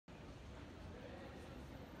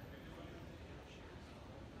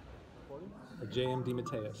J.M.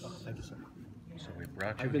 DeMatteis. Oh, thank you, sir. So we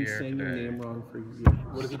brought you I've been here saying your today. name wrong for years.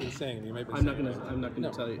 What have you been saying? You may be I'm not saying gonna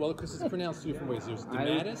tell you. Well, because it's pronounced two different ways. There's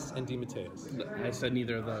DeMatteis and DeMatteis. I said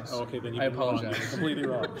neither of those. Oh, okay, then you've I been wrong. apologize. You're completely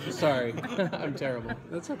wrong. Sorry, I'm terrible.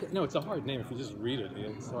 That's okay. No, it's a hard name. If you just read it,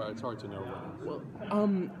 it's hard to know. Well,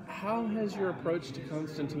 how has your approach to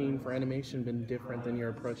Constantine for animation been different than your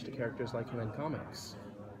approach to characters like him in comics?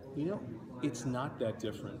 You know, it's not that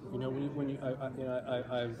different. You know,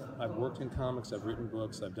 I've worked in comics, I've written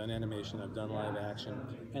books, I've done animation, I've done live action,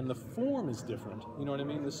 and the form is different. You know what I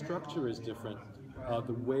mean? The structure is different.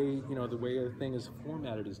 The way a thing is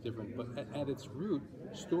formatted is different. But at its root,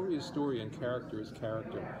 story is story and character is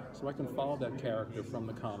character. So I can follow that character from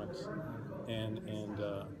the comics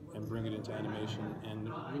and bring it into animation, and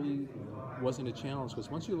it really wasn't a challenge,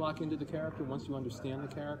 because once you lock into the character, once you understand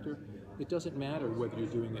the character, it doesn't matter whether you're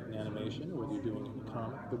doing it in animation or whether you're doing it in a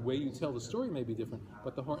comic. The way you tell the story may be different,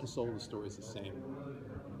 but the heart and soul of the story is the same.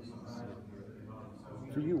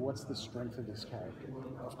 For you, what's the strength of this character,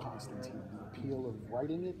 of Constantine? The appeal of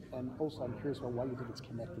writing it, and also I'm curious about why you think it's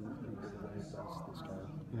connecting with people the way it does, this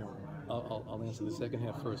character. You know, I'll answer the second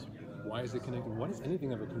half first. Why is it connected? Why is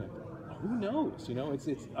anything ever connected? Who knows? You know, I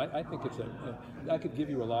think it's I could give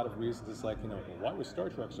you a lot of reasons. It's like, you know, why was Star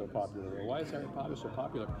Trek so popular? Or why is Harry Potter so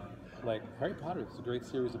popular? Like, Harry Potter is a great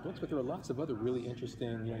series of books, but there are lots of other really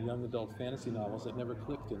interesting, you know, young adult fantasy novels that never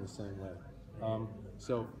clicked in the same way.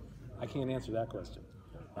 So I can't answer that question.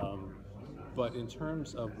 But in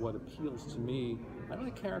terms of what appeals to me, I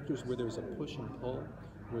like characters where there's a push and pull,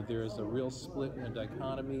 where there's a real split and a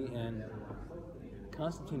dichotomy, and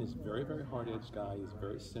Constantine is a very, very hard-edged guy. He's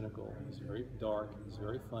very cynical, he's very dark, he's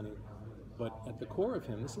very funny, but at the core of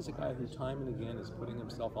him, this is a guy who time and again is putting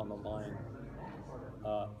himself on the line,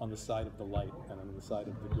 on the side of the light and on the side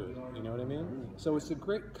of the good. You know what I mean? So it's a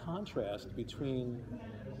great contrast between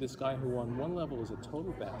this guy who on one level is a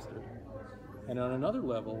total bastard, and on another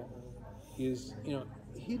level is, you know,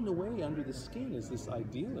 hidden away under the skin is this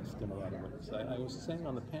idealist in a lot of ways. I was saying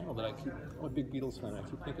on the panel that I'm a big Beatles fan. I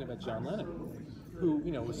keep thinking about John Lennon, who,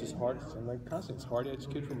 you know, was this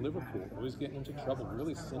hard-edged kid from Liverpool, always getting into trouble,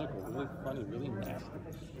 really cynical, really funny, really nasty,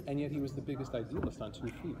 and yet he was the biggest idealist on 2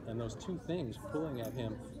 feet. And those two things pulling at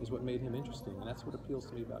him is what made him interesting, and that's what appeals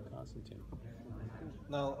to me about Constantine.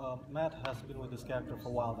 Now, Matt has been with this character for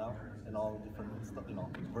a while now, in all different, you know,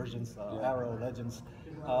 versions, Arrow, Legends.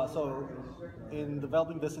 So, in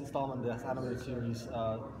developing this installment, this animated series,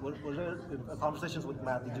 were there conversations with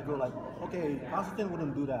Matt? Did you go like, okay, Constantine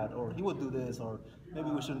wouldn't do that, or he would do this, or maybe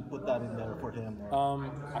we shouldn't put that in there for him?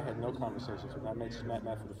 I had no conversations with Matt. I met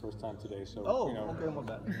Matt for the first time today. So, you know, okay, I'm on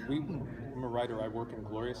that. I'm a writer. I work in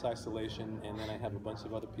glorious isolation, and then I have a bunch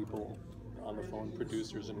of other people on the phone,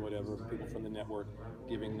 producers and whatever, people from the network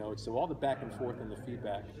giving notes. So all the back and forth and the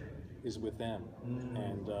feedback is with them,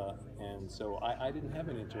 and so I didn't have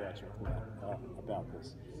any interaction with Matt about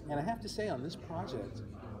this. And I have to say, on this project,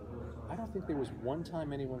 I don't think there was one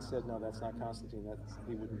time anyone said, no, that's not Constantine,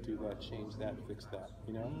 he wouldn't do that, change that, fix that,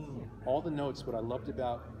 you know? All the notes, what I loved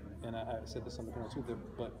about, and I said this on the panel too,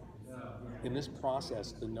 but in this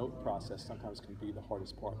process, the note process sometimes can be the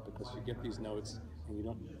hardest part, because you get these notes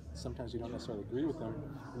and sometimes you don't necessarily agree with them,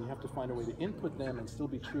 and you have to find a way to input them and still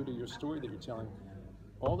be true to your story that you're telling.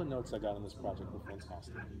 All the notes I got on this project were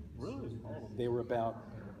fantastic. Really? They were about,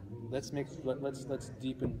 let's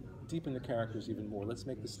deepen the characters even more. Let's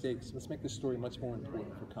make the stakes, let's make the story much more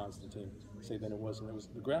important for Constantine, say, than it was. And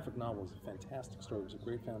the graphic novel was a fantastic story. It was a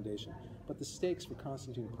great foundation. But the stakes for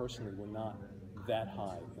Constantine personally were not that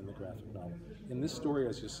high in the graphic novel. In this story,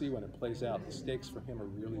 as you'll see when it plays out, the stakes for him are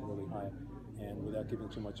really, really high. And without giving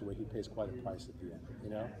too much away, he pays quite a price at the end,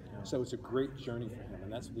 you know? So it's a great journey for him,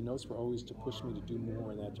 and the notes were always to push me to do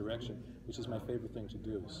more in that direction, which is my favorite thing to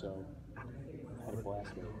do, so I had a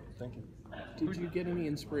blast with it. Thank you. Did you get any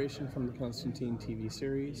inspiration from the Constantine TV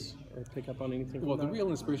series, or pick up on anything from Well, that? the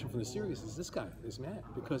real inspiration from the series is this guy, is Matt,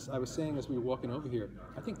 because I was saying as we were walking over here,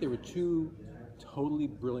 I think there were two totally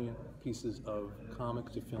brilliant pieces of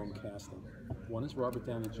comic to film casting. One is Robert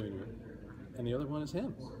Downey Jr., and the other one is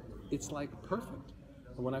him. It's like perfect.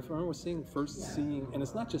 When I remember first seeing, and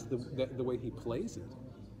it's not just the way he plays it.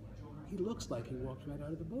 He looks like he walked right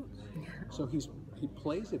out of the book. So he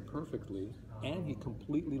plays it perfectly, and he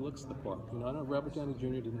completely looks the part. You know, I know Robert Downey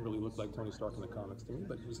Jr. didn't really look like Tony Stark in the comics to me,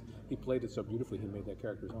 but he played it so beautifully. He made that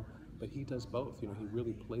character his own. But he does both. You know, he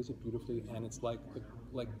really plays it beautifully, and it's like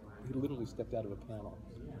he literally stepped out of a panel.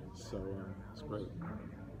 So it's great.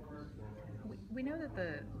 We know that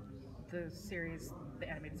the series, the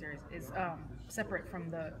animated series, is separate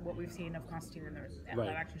from what we've seen of Constantine in the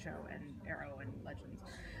live action show and Arrow and Legends.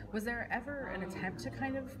 Was there ever an attempt to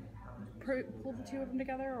kind of pull the two of them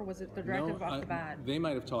together, or was it the directive off the bat? They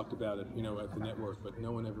might have talked about it, you know, at the network, but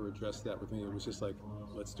no one ever addressed that with me. It was just like,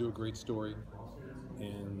 let's do a great story,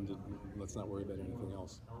 and let's not worry about anything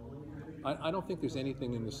else. I don't think there's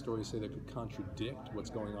anything in this story, say, that could contradict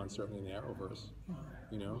what's going on, certainly in the Arrowverse,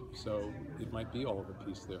 you know? So it might be all of a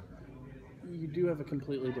piece there. You do have a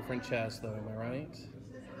completely different chest, though, am I right?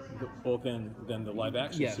 Well, than the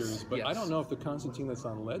live-action Yes, series, but yes. I don't know if the Constantine that's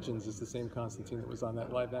on Legends is the same Constantine that was on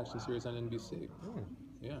that live-action series on NBC.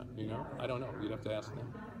 Yeah, you know, I don't know. You'd have to ask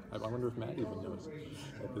them. I wonder if Matt even knows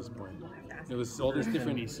at this point. There was all these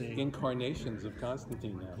different NBC. incarnations of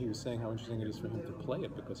Constantine now. He was saying how interesting it is for him to play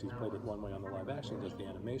it because he's played it one way on the live-action, does the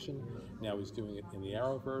animation. Now he's doing it in the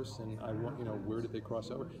Arrowverse, and I want, you know, where did they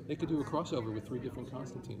cross over? They could do a crossover with 3 different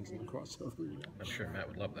Constantines in the crossover, you know? I'm sure Matt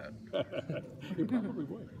would love that. He probably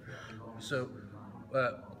would. So,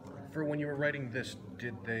 for when you were writing this,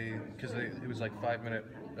 did they? Because it was like 5-minute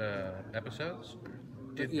episodes.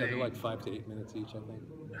 Did Yeah, they? they're like 5 to 8 minutes each, I think.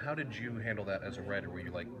 How did you handle that as a writer? Were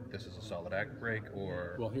you like, this is a solid act break,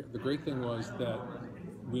 or? Well, the great thing was that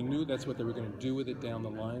we knew that's what they were going to do with it down the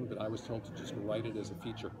line, but I was told to just write it as a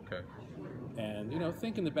feature. Okay. And, you know,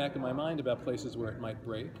 think in the back of my mind about places where it might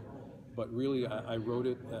break, but really I wrote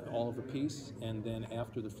it all of a piece, and then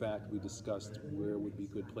after the fact we discussed where would be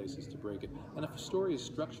good places to break it. And if a story is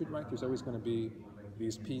structured right, there's always going to be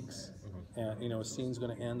these peaks. And, you know, a scene's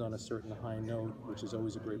going to end on a certain high note, which is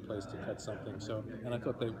always a great place to cut something. So, and I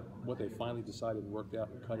thought what they finally decided and worked out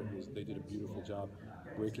and cut it was they did a beautiful job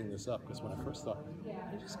breaking this up. Because when I first thought,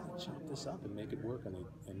 they're just going to chop this up and make it work, and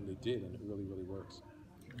they did, and it really, really works.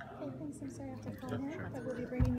 Okay, thanks. I'm sorry I have to call now, but we'll be bringing